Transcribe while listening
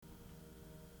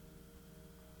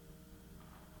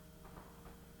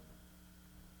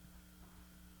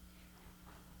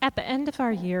At the end of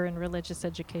our year in religious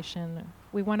education,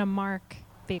 we want to mark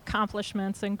the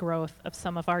accomplishments and growth of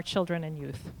some of our children and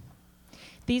youth.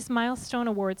 These milestone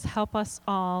awards help us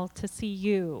all to see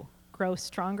you grow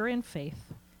stronger in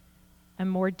faith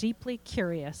and more deeply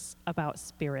curious about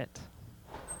spirit.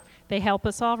 They help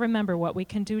us all remember what we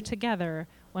can do together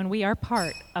when we are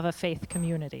part of a faith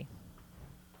community.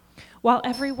 While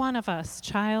every one of us,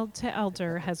 child to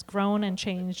elder, has grown and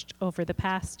changed over the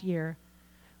past year,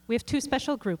 we have two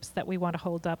special groups that we want to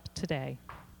hold up today.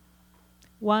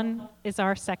 One is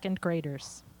our second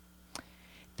graders.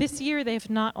 This year, they've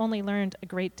not only learned a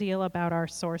great deal about our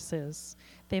sources,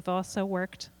 they've also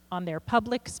worked on their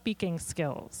public speaking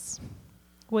skills.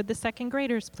 Would the second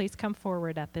graders please come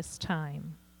forward at this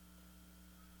time?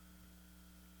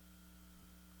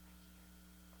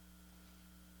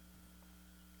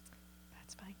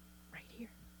 That's fine, right here.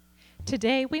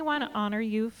 Today, we want to honor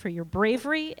you for your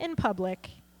bravery in public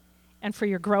and for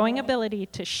your growing ability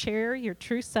to share your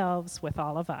true selves with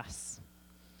all of us.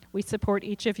 We support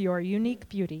each of your unique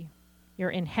beauty, your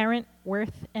inherent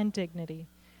worth and dignity,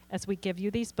 as we give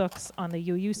you these books on the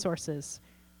UU sources,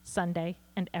 Sunday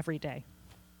and every day.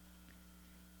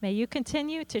 May you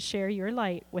continue to share your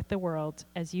light with the world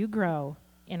as you grow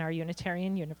in our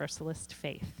Unitarian Universalist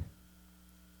faith.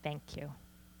 Thank you.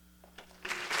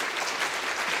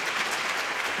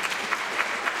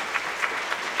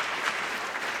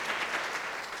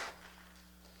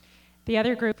 The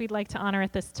other group we'd like to honor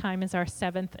at this time is our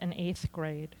 7th and 8th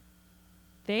grade.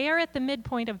 They are at the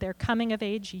midpoint of their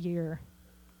coming-of-age year.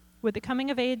 Would the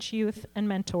coming-of-age youth and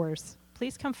mentors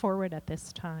please come forward at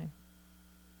this time?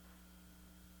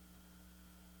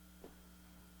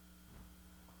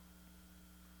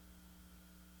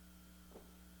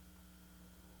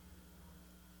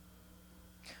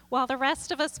 While the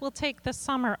rest of us will take the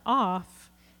summer off,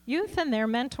 youth and their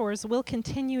mentors will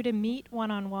continue to meet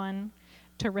one-on-one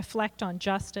to reflect on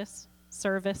justice,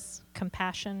 service,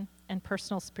 compassion, and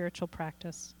personal spiritual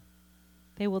practice.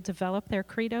 They will develop their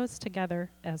credos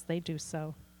together as they do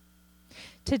so.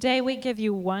 Today, we give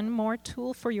you one more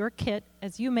tool for your kit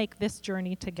as you make this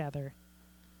journey together.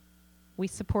 We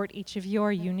support each of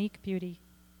your unique beauty,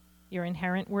 your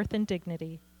inherent worth and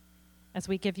dignity, as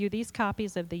we give you these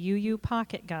copies of the UU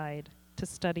Pocket Guide to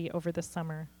study over the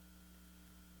summer.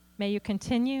 May you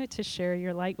continue to share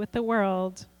your light with the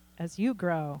world as you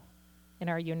grow in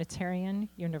our Unitarian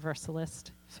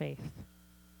Universalist faith.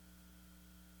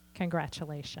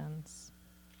 Congratulations.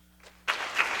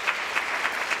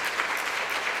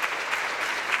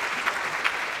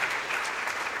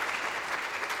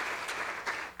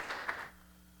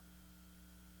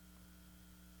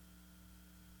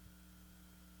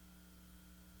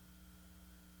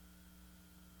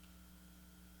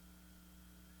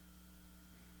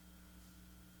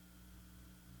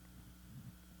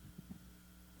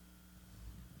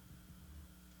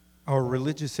 Our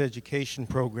religious education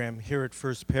program here at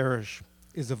First Parish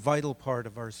is a vital part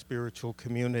of our spiritual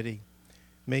community,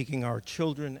 making our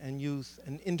children and youth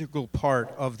an integral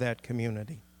part of that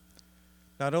community.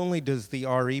 Not only does the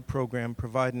RE program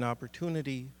provide an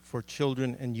opportunity for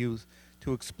children and youth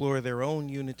to explore their own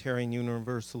Unitarian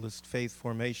Universalist faith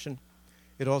formation,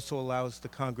 it also allows the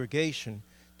congregation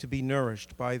to be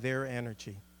nourished by their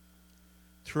energy.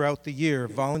 Throughout the year,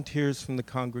 volunteers from the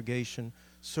congregation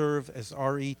serve as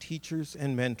RE teachers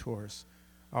and mentors.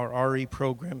 Our RE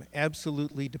program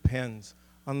absolutely depends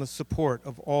on the support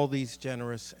of all these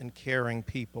generous and caring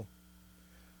people.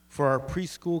 For our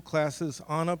preschool classes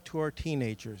on up to our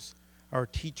teenagers, our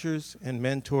teachers and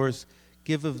mentors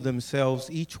give of themselves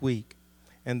each week,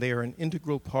 and they are an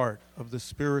integral part of the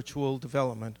spiritual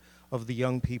development of the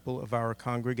young people of our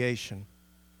congregation.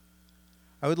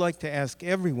 I would like to ask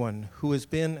everyone who has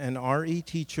been an RE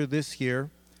teacher this year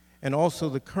and also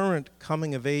the current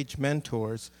coming-of-age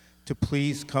mentors to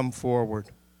please come forward.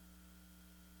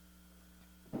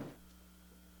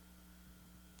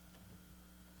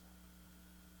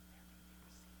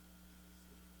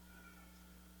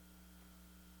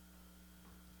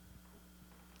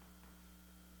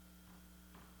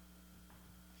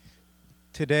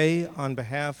 Today, on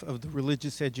behalf of the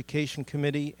Religious Education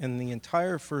Committee and the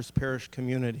entire First Parish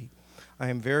community, I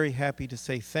am very happy to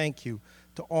say thank you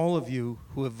to all of you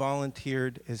who have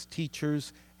volunteered as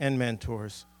teachers and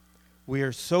mentors. We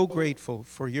are so grateful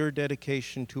for your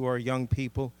dedication to our young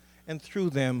people and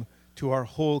through them to our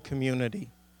whole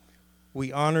community.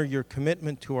 We honor your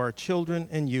commitment to our children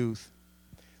and youth.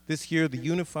 This year, the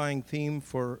unifying theme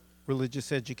for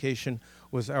religious education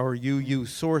was our UU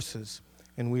sources,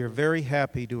 and we are very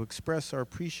happy to express our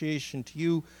appreciation to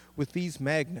you with these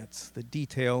magnets that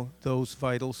detail those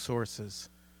vital sources.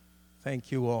 Thank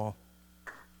you all.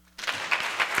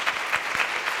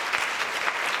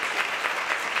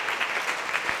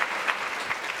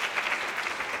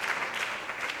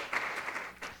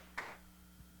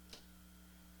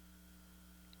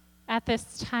 At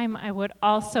this time, I would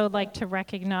also like to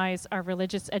recognize our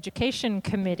Religious Education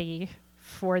Committee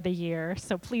for the year,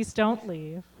 so please don't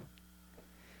leave.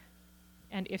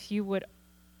 And if you would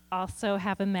also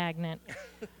have a magnet.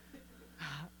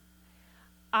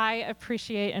 I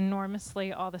appreciate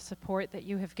enormously all the support that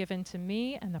you have given to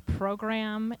me and the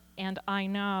program, and I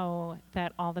know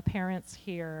that all the parents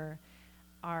here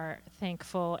are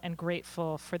thankful and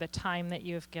grateful for the time that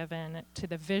you have given to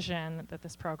the vision that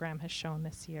this program has shown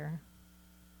this year.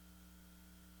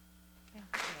 Thank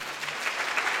you.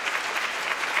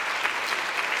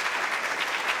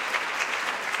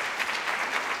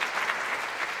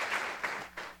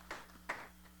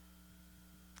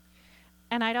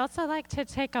 And I'd also like to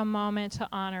take a moment to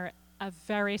honor a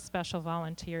very special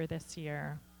volunteer this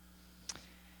year.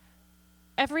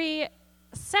 Every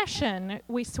session,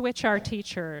 we switch our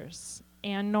teachers,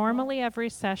 and normally every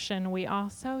session, we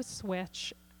also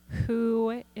switch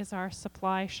who is our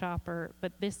supply shopper.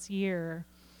 But this year,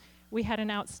 we had an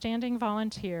outstanding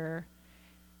volunteer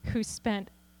who spent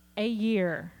a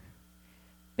year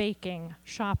baking,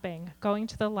 shopping, going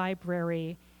to the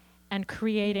library, and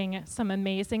creating some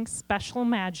amazing special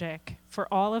magic for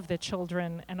all of the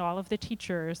children and all of the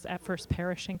teachers at First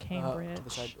Parish in Cambridge. To the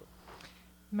side door.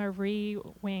 Marie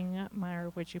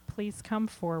Wingmeyer, would you please come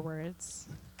forwards?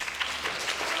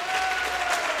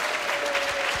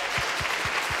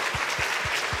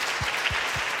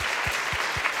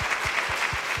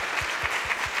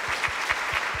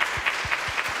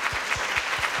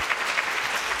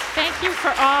 Thank you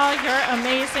for all your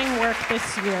amazing work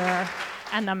this year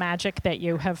and the magic that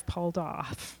you have pulled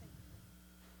off.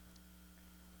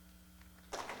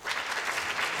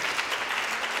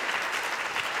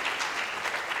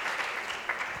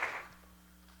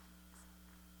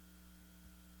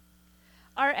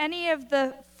 Are any of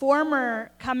the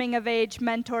former coming-of-age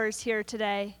mentors here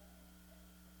today?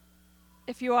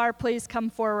 If you are, please come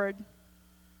forward.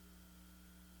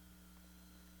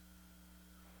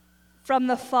 From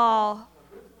the fall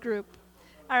group.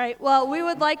 All right, well, we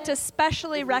would like to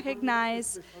specially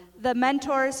recognize the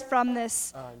mentors from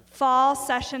this fall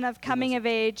session of Coming of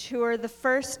Age, who are the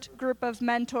first group of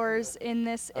mentors in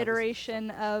this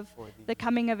iteration of the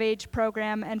Coming of Age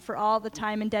program, and for all the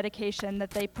time and dedication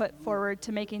that they put forward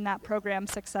to making that program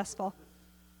successful.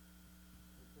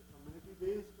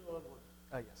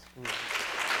 Yes.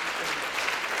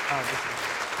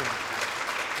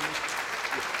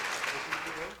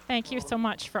 Thank you so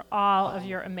much for all of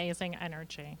your amazing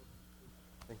energy.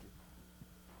 Thank you.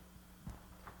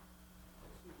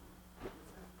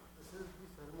 This is the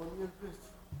ceremonial dress.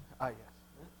 Yes.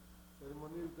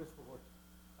 Ceremonial dress for what?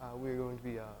 We're going to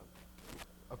be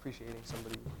appreciating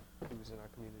somebody who's in our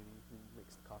community who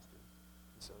makes the costume.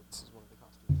 So this is one of the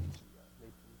costumes that she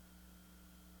made for me.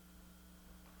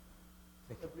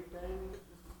 Every time this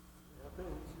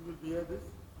happens, you will wear this.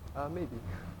 Maybe.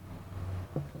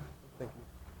 Thank you.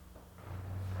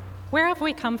 Where have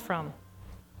we come from?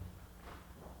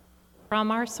 From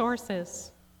our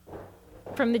sources,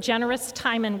 from the generous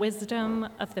time and wisdom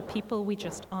of the people we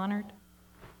just honored.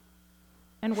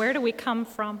 And where do we come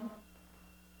from?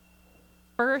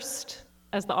 First,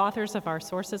 as the authors of our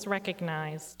sources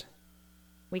recognized,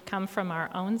 we come from our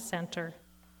own center,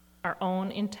 our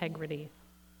own integrity,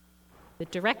 the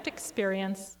direct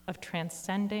experience of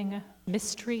transcending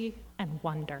mystery and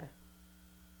wonder.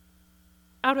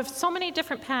 Out of so many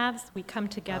different paths, we come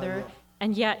together,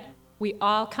 and yet we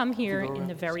all come here in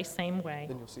the very same way.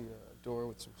 Then you'll see a door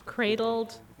with some stuff.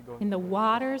 Cradled in the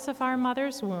waters of our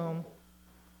mother's womb,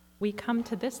 we come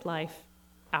to this life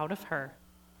out of her.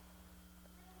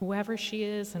 Whoever she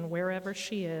is and wherever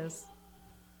she is,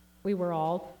 we were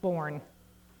all born.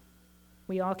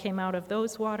 We all came out of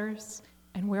those waters,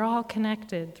 and we're all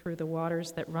connected through the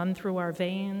waters that run through our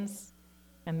veins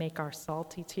and make our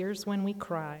salty tears when we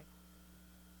cry.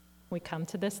 We come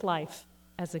to this life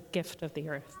as a gift of the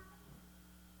earth.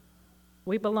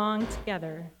 We belong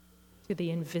together to the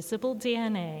invisible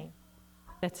DNA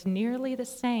that's nearly the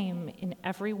same in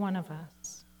every one of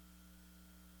us,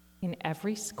 in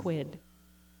every squid,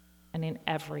 and in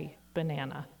every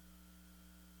banana.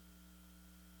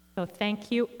 So thank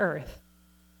you, Earth,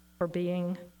 for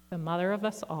being the mother of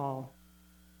us all,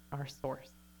 our source.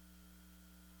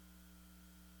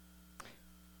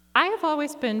 I have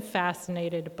always been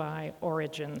fascinated by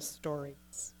origin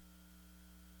stories.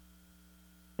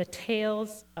 The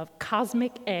tales of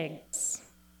cosmic eggs,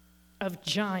 of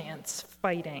giants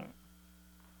fighting,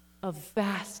 of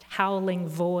vast howling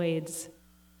voids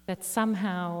that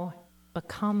somehow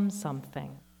become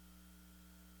something,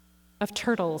 of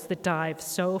turtles that dive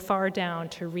so far down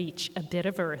to reach a bit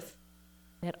of earth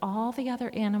that all the other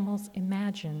animals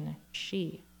imagine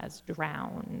she has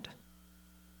drowned.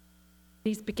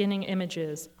 These beginning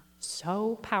images are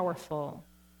so powerful,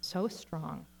 so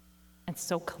strong, and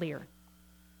so clear.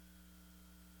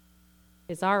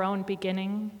 Is our own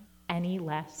beginning any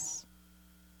less?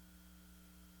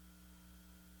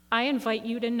 I invite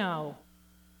you to know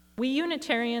we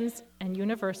Unitarians and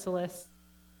Universalists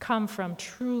come from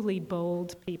truly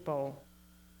bold people,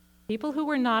 people who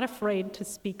were not afraid to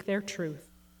speak their truth,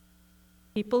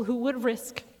 people who would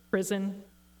risk prison,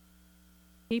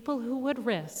 people who would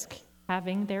risk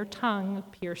having their tongue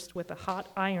pierced with a hot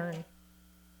iron,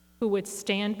 who would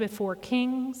stand before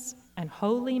kings and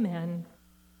holy men,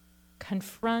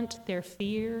 confront their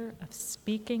fear of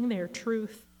speaking their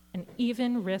truth, and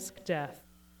even risk death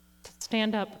to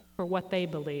stand up for what they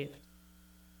believed,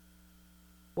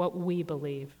 what we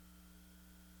believe.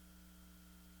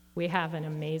 We have an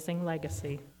amazing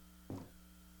legacy.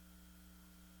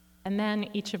 And then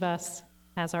each of us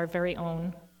has our very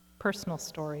own personal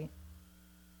story.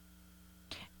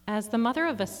 As the mother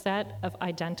of a set of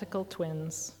identical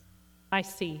twins, I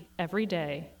see every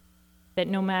day that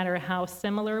no matter how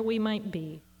similar we might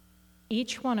be,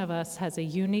 each one of us has a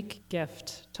unique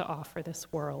gift to offer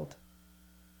this world.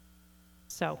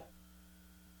 So,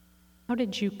 how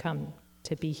did you come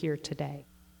to be here today?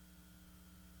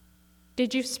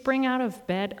 Did you spring out of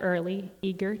bed early,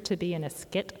 eager to be in a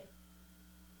skit?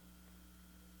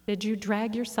 Did you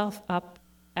drag yourself up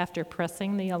after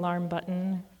pressing the alarm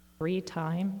button 3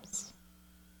 times?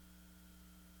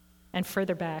 And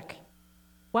further back,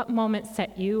 what moment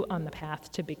set you on the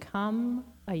path to become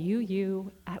a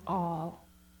you at all?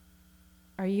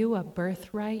 Are you a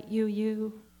birthright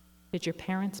you? Did your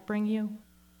parents bring you?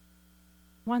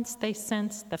 Once they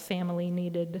sensed the family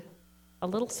needed a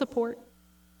little support,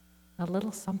 a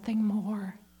little something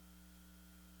more.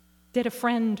 Did a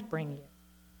friend bring you?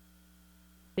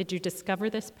 Did you discover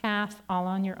this path all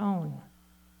on your own?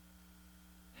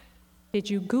 Did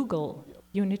you Google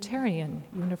Unitarian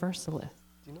Universalist?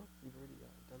 Do you know if you've already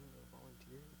done the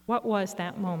volunteer? What was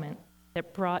that moment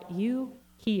that brought you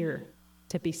here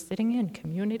to be sitting in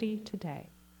community today?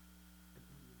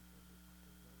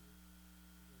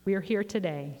 We are here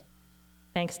today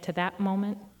thanks to that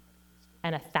moment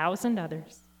and 1,000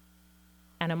 others,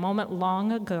 and a moment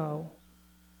long ago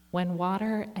when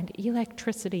water and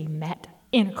electricity met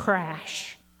in a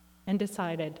crash and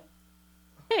decided,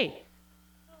 hey,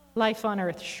 life on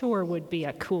Earth sure would be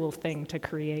a cool thing to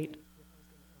create.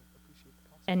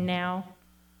 And now,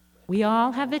 we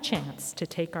all have the chance to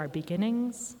take our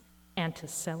beginnings and to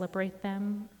celebrate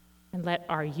them and let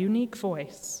our unique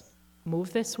voice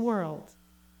move this world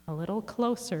a little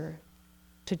closer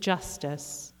to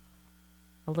justice,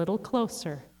 a little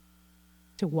closer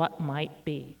to what might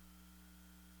be.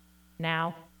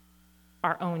 Now,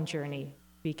 our own journey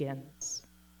begins.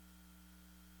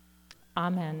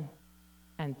 Amen,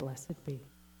 and blessed be.